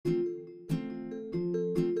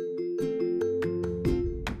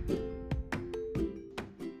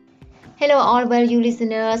Hello, all value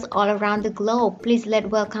listeners all around the globe. Please let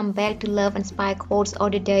welcome back to Love and Spy Quotes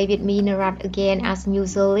of the Day with me, Narat, again as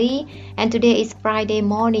usually. And today is Friday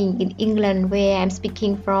morning in England, where I'm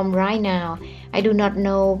speaking from right now. I do not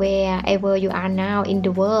know wherever you are now in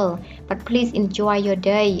the world, but please enjoy your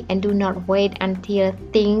day and do not wait until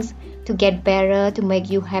things to get better to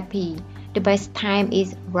make you happy. The best time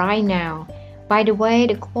is right now. By the way,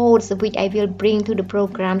 the quotes which I will bring to the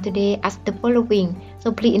program today are the following, so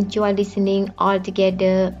please enjoy listening all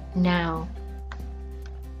together now.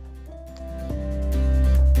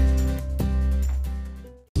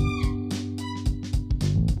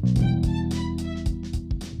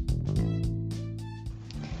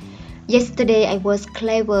 Yesterday I was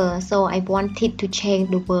clever, so I wanted to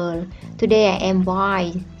change the world. Today I am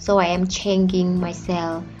wise, so I am changing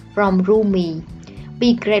myself. From Rumi.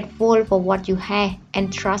 Be grateful for what you have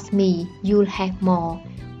and trust me, you'll have more.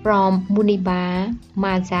 From Muniba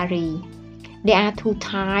Mazari. There are two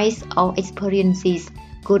types of experiences,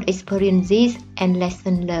 good experiences and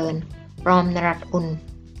lesson learned. From Naratun.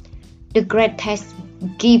 The greatest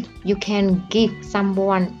gift you can give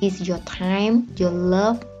someone is your time, your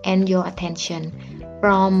love, and your attention.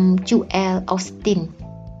 From Joel Austin.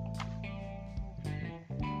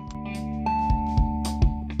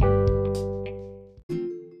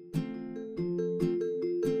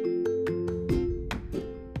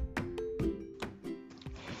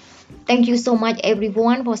 Thank you so much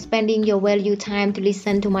everyone for spending your valuable time to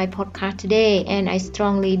listen to my podcast today, and I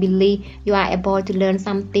strongly believe you are able to learn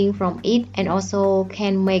something from it and also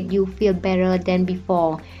can make you feel better than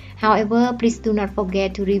before. However, please do not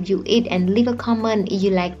forget to review it and leave a comment if you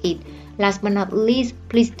like it. Last but not least,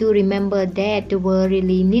 please do remember that the world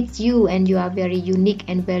really needs you and you are very unique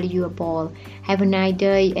and valuable. Have a nice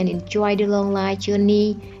day and enjoy the long life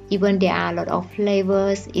journey, even there are a lot of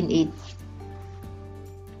flavors in it.